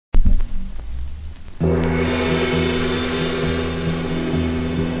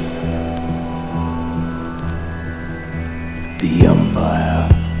The umpire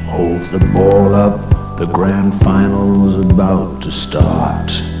holds the ball up, the grand final's about to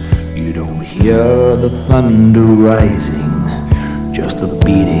start. You don't hear the thunder rising, just the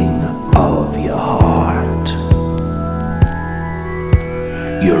beating of your heart.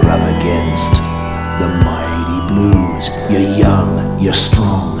 You're up against the mighty Blues. You're young, you're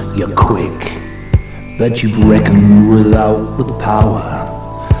strong, you're quick, but you've reckoned without the power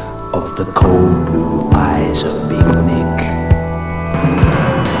of the cold blue eyes of Big Nick.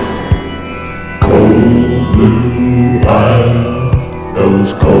 Cold blue eyes,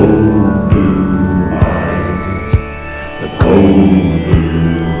 those cold blue eyes, the cold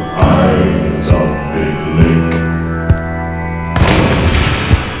blue eyes of Big Nick.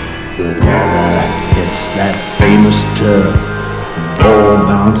 The leather hits that famous turf, ball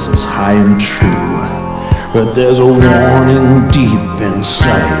bounces high and true, but there's a warning deep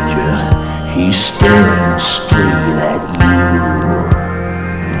inside you. He's staring straight at you.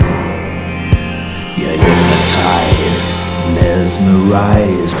 You're hypnotized,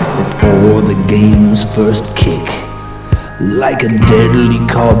 mesmerized before the game's first kick. Like a deadly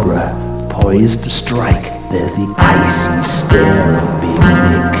cobra poised to strike, there's the icy stare of Big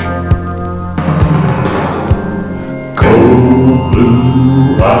Nick. Cold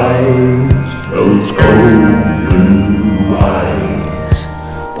blue eyes, those cold blue eyes,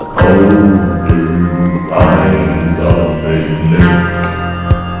 the cold blue eyes of Big Nick.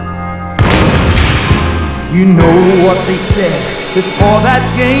 You know what they said before that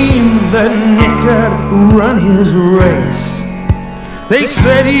game that Nick had run his race. They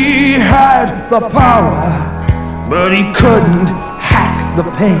said he had the power, but he couldn't hack the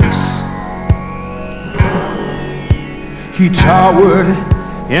pace. He towered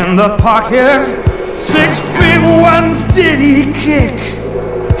in the pocket, 6 big ones did he kick.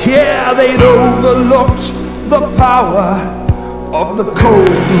 Yeah, they'd overlooked the power of the cold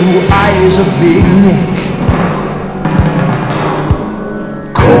blue eyes of Big Nick.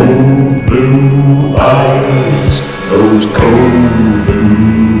 Cold blue eyes, those cold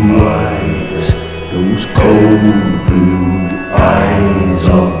blue eyes, those cold blue eyes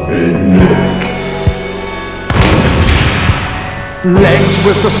of Big Nick. Legs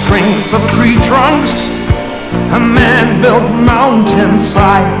with the strength of tree trunks, a man built mountain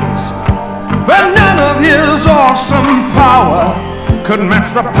size, but none of his awesome power could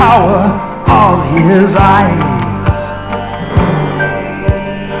match the power of his eyes.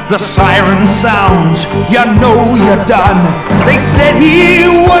 The siren sounds, you know you're done. They said he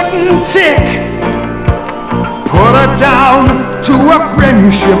wouldn't tick. Put her down to a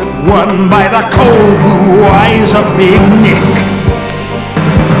premiership won by the cold blue eyes of Big Nick.